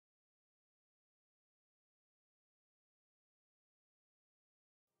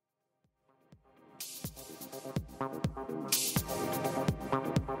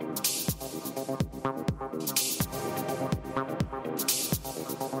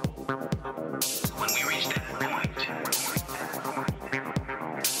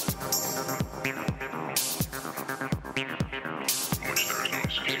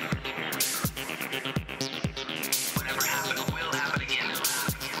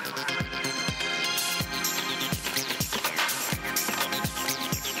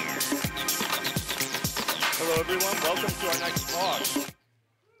Hello, everyone. Welcome to our next talk.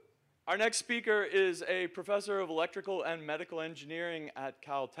 Our next speaker is a professor of electrical and medical engineering at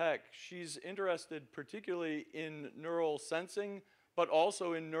Caltech. She's interested particularly in neural sensing, but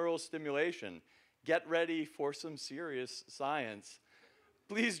also in neural stimulation. Get ready for some serious science.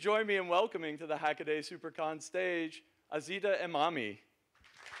 Please join me in welcoming to the Hackaday SuperCon stage, Azita Emami.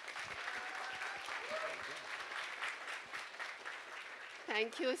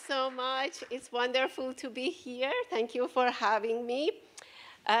 Thank you so much. It's wonderful to be here. Thank you for having me.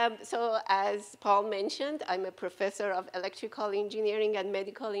 So as Paul mentioned, I'm a professor of electrical engineering and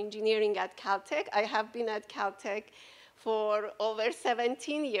medical engineering at Caltech. I have been at Caltech for over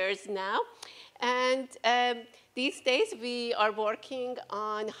 17 years now. And these days, we are working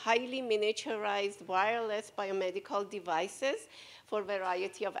on highly miniaturized wireless biomedical devices for a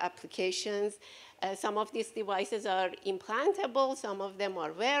variety of applications. Some of these devices are implantable, some of them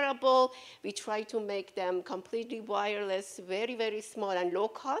are wearable. We try to make them completely wireless, very, very small and low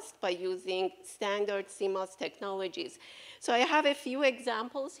cost by using standard CMOS technologies. So I have a few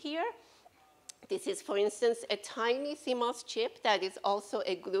examples here. This is, for instance, a tiny CMOS chip that is also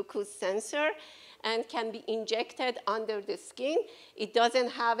a glucose sensor and can be injected under the skin. It doesn't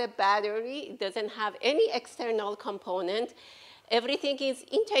have a battery. It doesn't have any external component. Everything is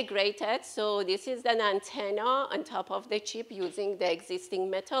integrated, so this is an antenna on top of the chip using the existing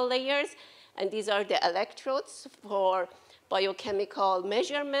metal layers, and these are the electrodes for biochemical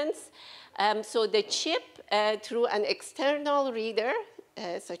measurements. So the chip, through an external reader,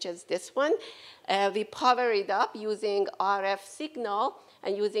 such as this one, we power it up using RF signal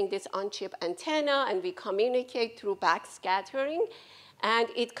and using this on-chip antenna, and we communicate through backscattering. And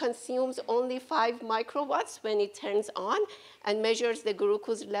it consumes only 5 microwatts when it turns on and measures the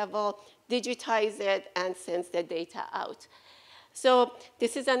glucose level, digitize it, and sends the data out. So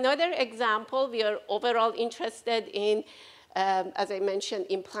this is another example. We are overall interested in, as I mentioned,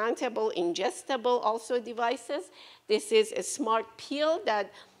 implantable, ingestible also devices. This is a smart pill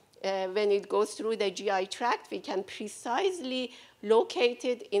that when it goes through the GI tract, we can precisely locate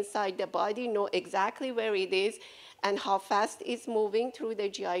it inside the body, know exactly where it is, and how fast it's moving through the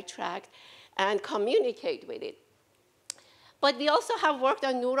GI tract, and communicate with it. But we also have worked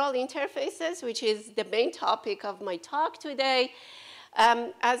on neural interfaces, which is the main topic of my talk today.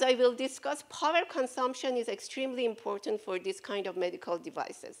 As I will discuss, power consumption is extremely important for this kind of medical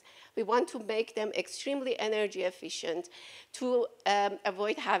devices. We want to make them extremely energy efficient to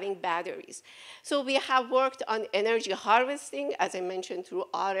avoid having batteries. So we have worked on energy harvesting, as I mentioned, through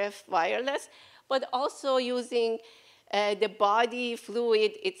RF wireless, but also using the body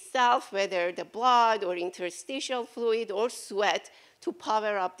fluid itself, whether the blood or interstitial fluid or sweat, to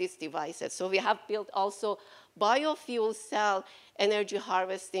power up these devices. So we have built also biofuel cell energy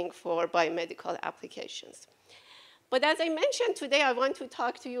harvesting for biomedical applications. But as I mentioned today, I want to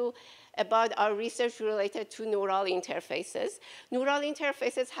talk to you about our research related to neural interfaces. Neural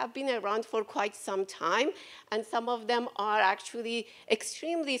interfaces have been around for quite some time, and some of them are actually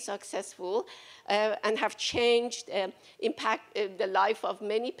extremely successful and have changed, the life of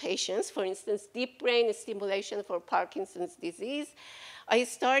many patients. For instance, deep brain stimulation for Parkinson's disease. I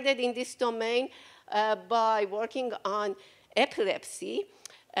started in this domain by working on epilepsy.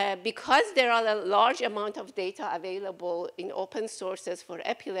 Because there are a large amount of data available in open sources for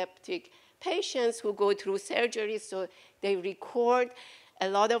epileptic patients who go through surgery, so they record a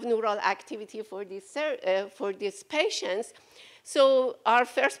lot of neural activity for these patients. So our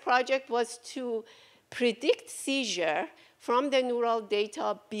first project was to predict seizure from the neural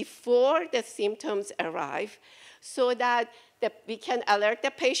data before the symptoms arrive, so that we can alert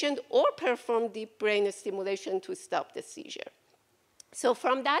the patient or perform deep brain stimulation to stop the seizure. So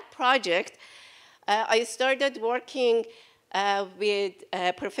from that project, I started working with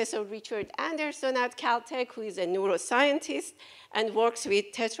Professor Richard Anderson at Caltech, who is a neuroscientist and works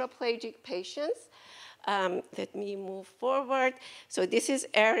with tetraplegic patients. Let me move forward. So this is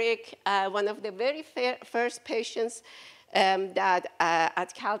Eric, one of the very first patients that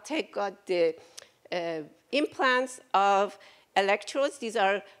at Caltech got the implants of electrodes. These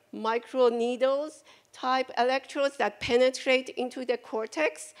are micro needles type electrodes that penetrate into the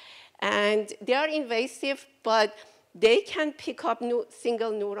cortex And they are invasive, but they can pick up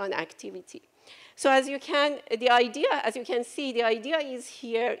single neuron activity. So as you can see, the idea is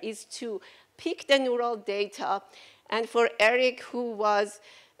here is to pick the neural data. And for Eric, who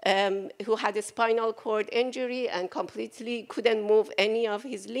had a spinal cord injury and completely couldn't move any of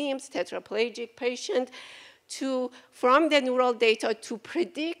his limbs, tetraplegic patient, from the neural data to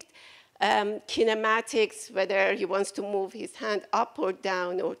predict kinematics, whether he wants to move his hand up or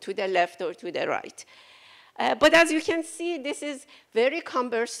down or to the left or to the right. But as you can see, this is very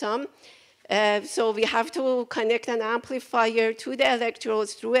cumbersome. So we have to connect an amplifier to the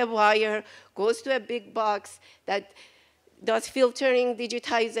electrodes through a wire, goes to a big box that does filtering,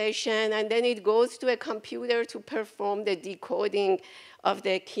 digitization, and then it goes to a computer to perform the decoding of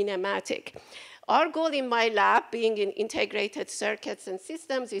the kinematic. Our goal in my lab, being in integrated circuits and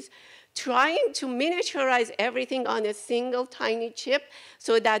systems, is trying to miniaturize everything on a single tiny chip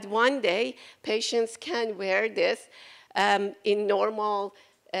so that one day patients can wear this in normal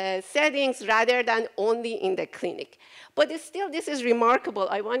settings rather than only in the clinic. But still, this is remarkable.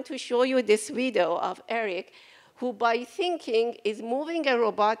 I want to show you this video of Eric, who by thinking is moving a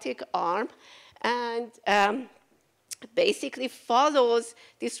robotic arm and basically follows,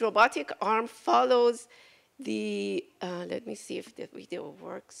 this robotic arm follows the, let me see if the video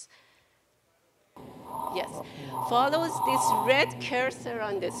works. Yes, follows this red cursor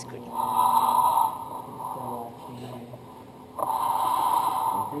on the screen.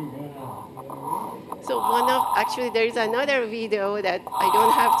 So actually there is another video that I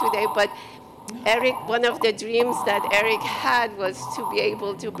don't have today, but Eric, one of the dreams that Eric had was to be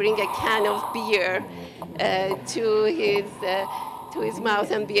able to bring a can of beer to his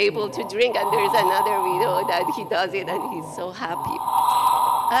mouth and be able to drink. And there is another video that he does it, and he's so happy.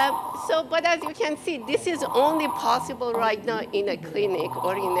 But as you can see, this is only possible right now in a clinic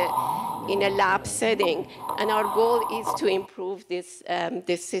or in a lab setting. And our goal is to improve this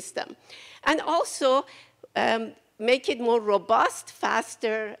system. And also, make it more robust,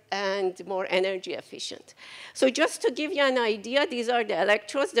 faster, and more energy efficient. So just to give you an idea, these are the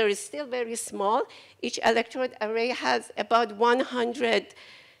electrodes. They're still very small. Each electrode array has about 100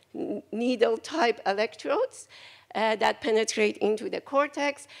 needle-type electrodes that penetrate into the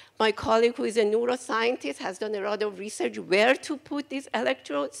cortex. My colleague, who is a neuroscientist, has done a lot of research where to put these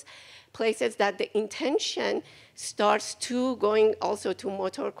electrodes, places that the intention starts to going also to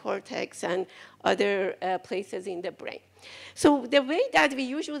motor cortex and other places in the brain. So the way that we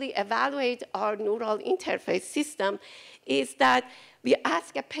usually evaluate our neural interface system is that we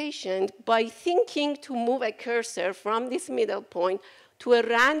ask a patient by thinking to move a cursor from this middle point to a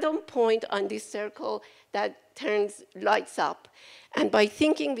random point on this circle that lights up. And by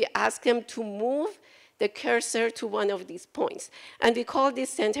thinking, we ask them to move the cursor to one of these points. And we call this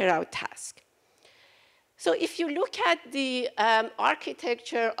center-out task. So if you look at the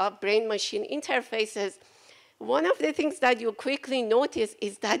architecture of brain-machine interfaces, one of the things that you quickly notice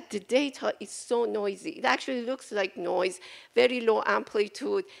is that the data is so noisy. It actually looks like noise, very low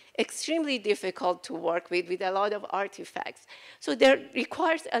amplitude, extremely difficult to work with a lot of artifacts. So there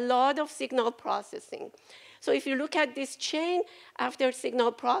requires a lot of signal processing. So if you look at this chain, after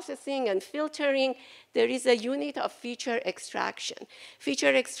signal processing and filtering, there is a unit of feature extraction.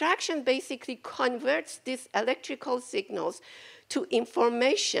 Feature extraction basically converts these electrical signals to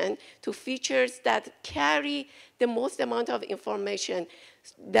information, to features that carry the most amount of information.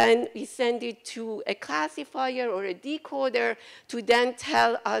 Then we send it to a classifier or a decoder to then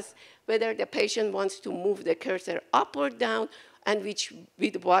tell us whether the patient wants to move the cursor up or down and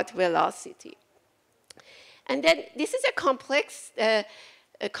with what velocity. And then this is a complex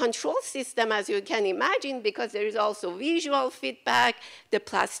control system, as you can imagine, because there is also visual feedback, the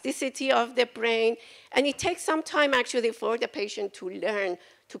plasticity of the brain, and it takes some time actually for the patient to learn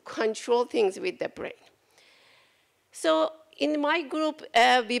to control things with the brain. So in my group,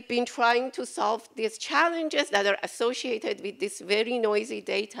 we've been trying to solve these challenges that are associated with this very noisy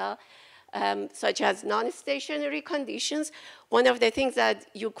data, such as non-stationary conditions. One of the things that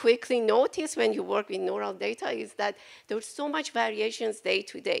you quickly notice when you work with neural data is that there's so much variations day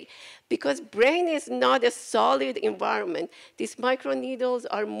to day. Because brain is not a solid environment, these microneedles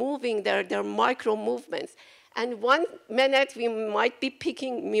are moving, they're micro movements. And one minute we might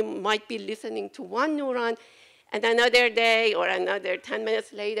be listening to one neuron, and another day or another 10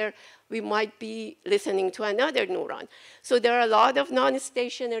 minutes later, we might be listening to another neuron. So there are a lot of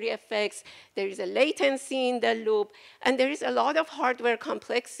non-stationary effects. There is a latency in the loop. And there is a lot of hardware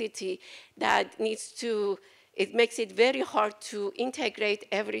complexity that it makes it very hard to integrate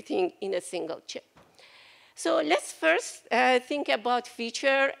everything in a single chip. So let's first think about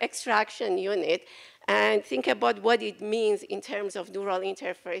feature extraction unit and think about what it means in terms of neural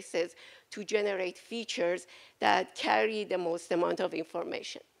interfaces to generate features that carry the most amount of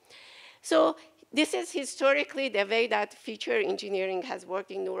information. So this is historically the way that feature engineering has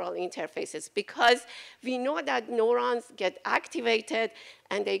worked in neural interfaces, because we know that neurons get activated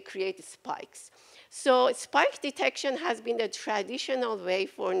and they create spikes. So spike detection has been the traditional way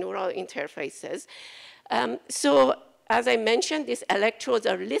for neural interfaces. So as I mentioned, these electrodes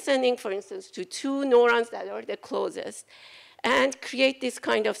are listening, for instance, to two neurons that are the closest and create this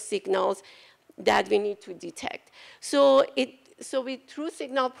kind of signals that we need to detect. So through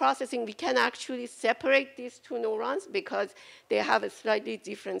signal processing, we can actually separate these two neurons because they have a slightly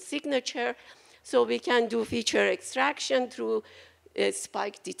different signature. So we can do feature extraction through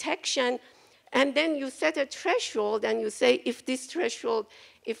spike detection. And then you set a threshold and you say, if this threshold,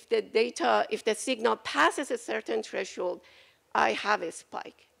 if the signal passes a certain threshold, I have a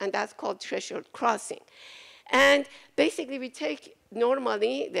spike. And that's called threshold crossing. And basically, we take,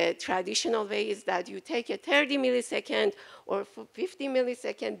 normally, the traditional way is that you take a 30 millisecond or 50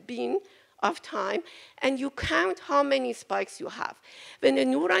 millisecond bin of time, and you count how many spikes you have. When a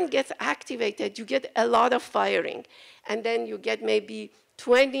neuron gets activated, you get a lot of firing. And then you get maybe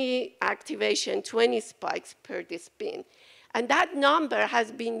 20 activation, 20 spikes per this bin. And that number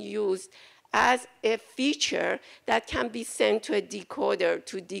has been used as a feature that can be sent to a decoder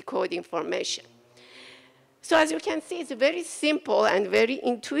to decode information. So as you can see, it's very simple and very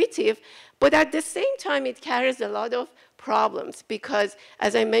intuitive, but at the same time, it carries a lot of problems because,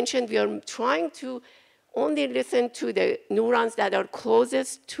 as I mentioned, we are trying to only listen to the neurons that are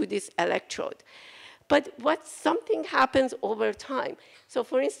closest to this electrode. But something happens over time. So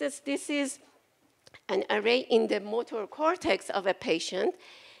for instance, this is an array in the motor cortex of a patient,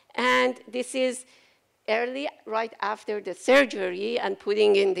 and this is early, right after the surgery and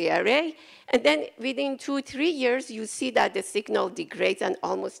putting in the array. And then within 2-3 years, you see that the signal degrades and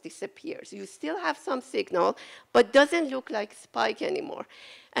almost disappears. You still have some signal, but doesn't look like spike anymore.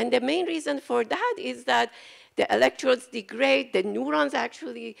 And the main reason for that is that the electrodes degrade. The neurons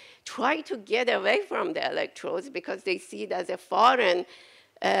actually try to get away from the electrodes because they see it as a foreign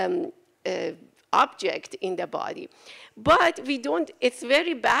object in the body. But we don't, it's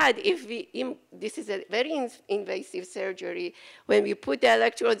very bad if this is a very invasive surgery. When we put the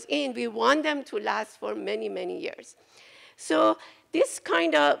electrodes in, we want them to last for many, many years. So this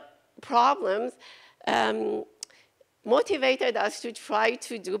kind of problems motivated us to try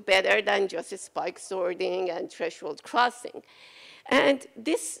to do better than just spike sorting and threshold crossing. And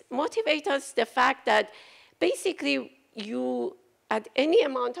this motivates us the fact that basically you, at any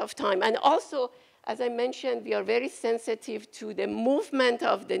amount of time, and also, as I mentioned, we are very sensitive to the movement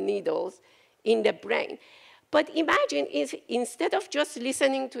of the needles in the brain. But imagine if instead of just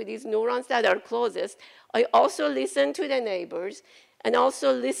listening to these neurons that are closest, I also listen to the neighbors and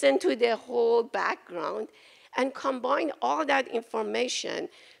also listen to the whole background and combine all that information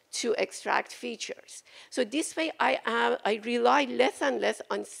to extract features. So this way, I rely less and less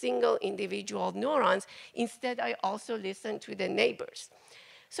on single individual neurons. Instead, I also listen to the neighbors.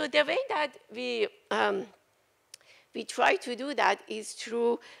 So the way that we try to do that is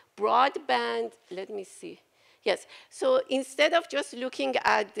through broadband, let me see. Yes, so instead of just looking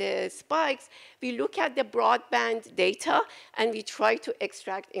at the spikes, we look at the broadband data, and we try to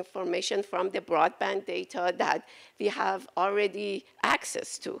extract information from the broadband data that we have already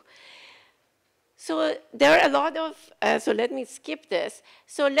access to. So there are a lot of, so let me skip this.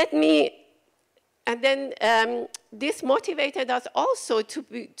 So and then this motivated us also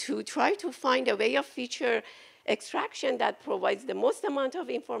to try to find a way of feature extraction that provides the most amount of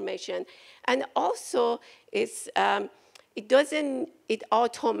information, and also it's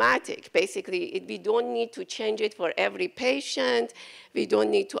automatic. Basically, we don't need to change it for every patient. We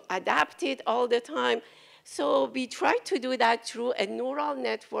don't need to adapt it all the time. So we try to do that through a neural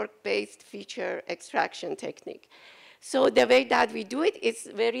network-based feature extraction technique. So the way that we do it is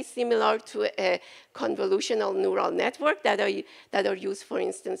very similar to a convolutional neural network that are used, for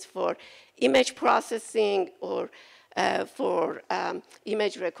instance, for image processing or for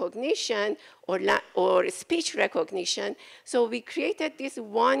image recognition or speech recognition. So we created these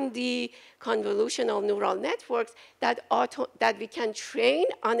 1D convolutional neural networks that we can train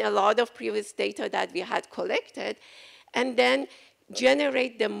on a lot of previous data that we had collected, and then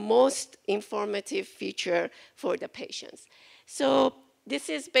generate the most informative feature for the patients. So this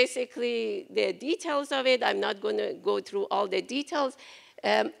is basically the details of it. I'm not going to go through all the details.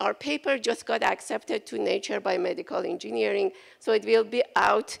 Our paper just got accepted to Nature Biomedical Engineering, so it will be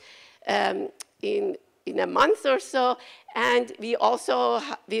out in in a month or so. And we also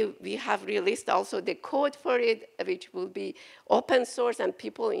we have released also the code for it, which will be open source, and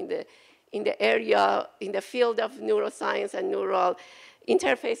people in the area, in the field of neuroscience and neural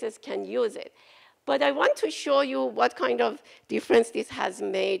interfaces can use it. But I want to show you what kind of difference this has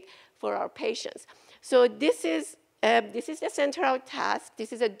made for our patients. So this is the central task.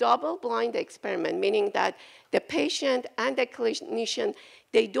 This is a double-blind experiment, meaning that the patient and the clinician,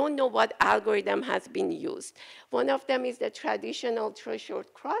 they don't know what algorithm has been used. One of them is the traditional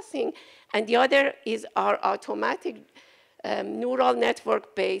threshold crossing, and the other is our automatic neural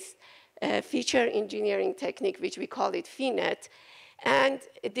network-based feature engineering technique, which we call it FINET. And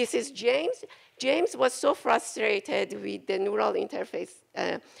this is James. James was so frustrated with the neural interface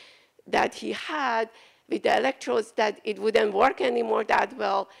that he had with the electrodes that it wouldn't work anymore that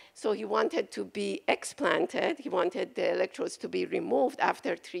well, so he wanted to be explanted. He wanted the electrodes to be removed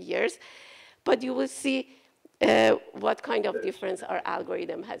after 3 years. But you will see what kind of difference our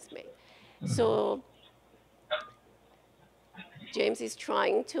algorithm has made. So James is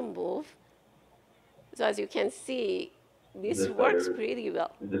trying to move. So as you can see, this works pretty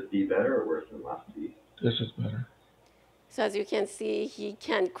well. Is this B better or worse than last B? This is better. So as you can see, he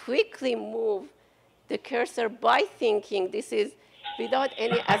can quickly move the cursor by thinking. This is without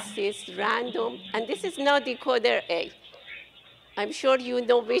any assist, random, and this is now decoder A. I'm sure you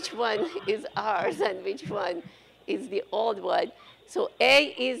know which one is ours and which one is the old one. So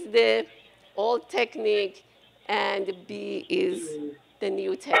A is the old technique, and B is the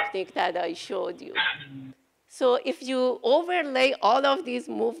new technique that I showed you. So if you overlay all of these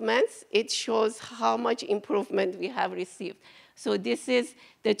movements, it shows how much improvement we have received. So this is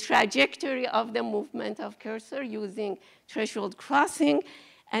the trajectory of the movement of cursor using threshold crossing,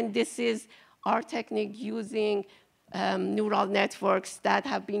 and this is our technique using neural networks that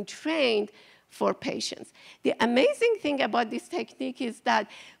have been trained for patients. The amazing thing about this technique is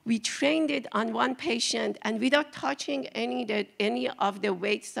that we trained it on one patient, and without touching any of the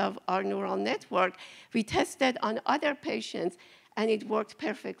weights of our neural network, we tested on other patients, and it worked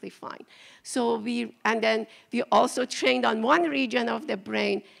perfectly fine. So and then we also trained on one region of the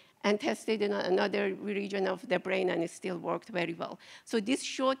brain and tested in another region of the brain, and it still worked very well. So this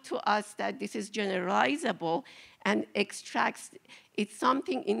showed to us that this is generalizable and extracts, it's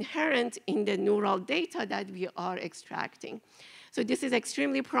something inherent in the neural data that we are extracting. So this is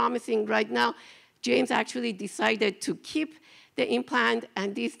extremely promising. Right now, James actually decided to keep the implant,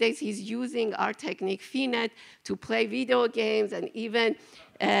 and these days he's using our technique FINET to play video games, and even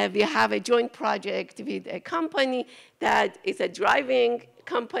we have a joint project with a company that is a driving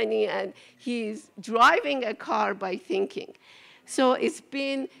company, and he's driving a car by thinking. So it's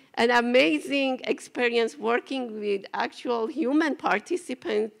been an amazing experience working with actual human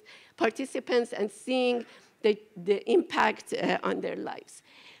participants and seeing the impact on their lives.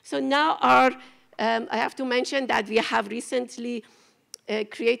 So now I have to mention that we have recently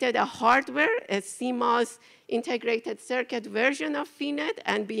created a hardware, a CMOS integrated circuit version of FINET,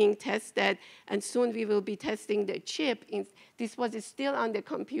 and being tested, and soon we will be testing the chip. This was still on the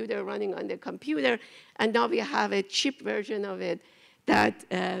computer, running on the computer, and now we have a chip version of it that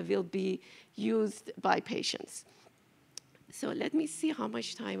will be used by patients. So let me see how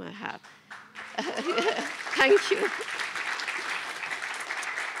much time I have. Thank you.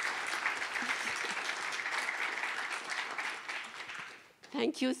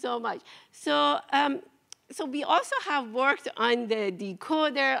 Thank you so much. So, so we also have worked on the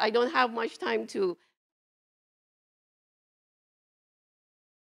decoder. I don't have much time to